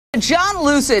John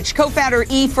Lucich, co-founder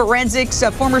Forensics, a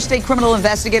former state criminal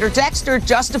investigator. Dexter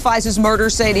justifies his murder,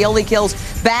 saying he only kills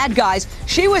bad guys.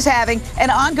 She was having an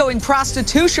ongoing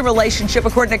prostitution relationship,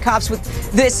 according to cops,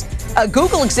 with this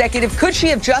Google executive. Could she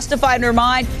have justified in her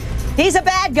mind, he's a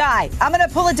bad guy, I'm going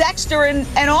to pull a Dexter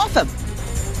and off him?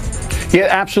 Yeah,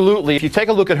 absolutely. If you take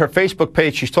a look at her Facebook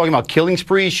page, she's talking about killing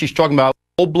sprees. She's talking about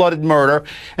cold-blooded murder.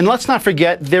 And let's not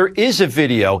forget, there is a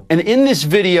video. And in this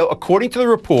video, according to the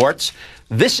reports,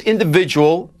 this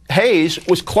individual, Hayes,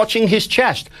 was clutching his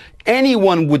chest.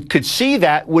 Anyone could see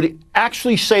that, would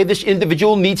actually say this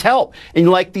individual needs help.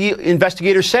 And like the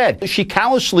investigator said, she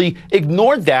callously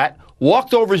ignored that,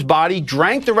 walked over his body,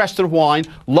 drank the rest of the wine,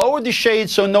 lowered the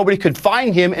shades so nobody could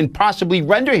find him and possibly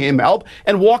render him help,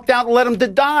 and walked out and let him to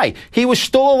die. He was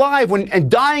still alive and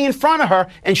dying in front of her,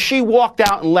 and she walked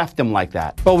out and left him like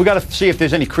that. Well, we got to see if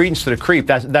there's any credence to the creep.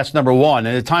 That's number one.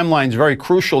 And the timeline is very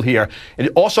crucial here.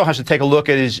 It also has to take a look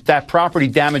at is that property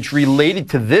damage related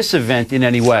to this event in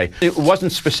any way. It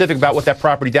wasn't specific about what that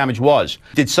property damage was.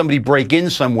 Did somebody break in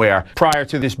somewhere prior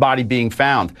to this body being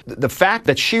found? The fact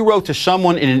that she wrote to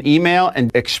someone in an email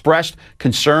and expressed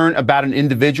concern about an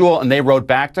individual and they wrote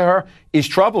back to her is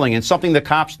troubling and something the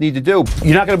cops need to do.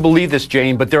 You're not going to believe this,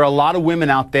 Jane, but there are a lot of women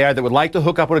out there that would like to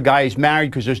hook up with a guy who's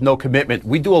married because there's no commitment.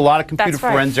 We do a lot of computer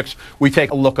forensics. We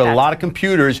take a look at a lot of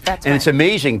computers, and it's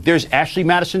amazing. There's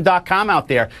AshleyMadison.com out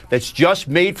there that's just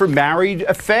made for married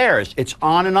affairs. It's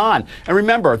on and on. And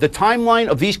remember, the timeline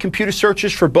of these computer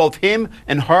searches for both him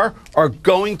and her are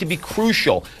going to be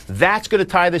crucial. That's going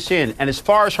to tie this in. And as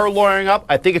far as her lawyering up,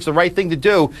 I think it's the right thing to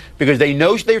do because they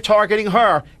know they're targeting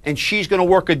her, and she's going to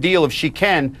work a deal if she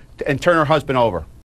can and turn her husband over.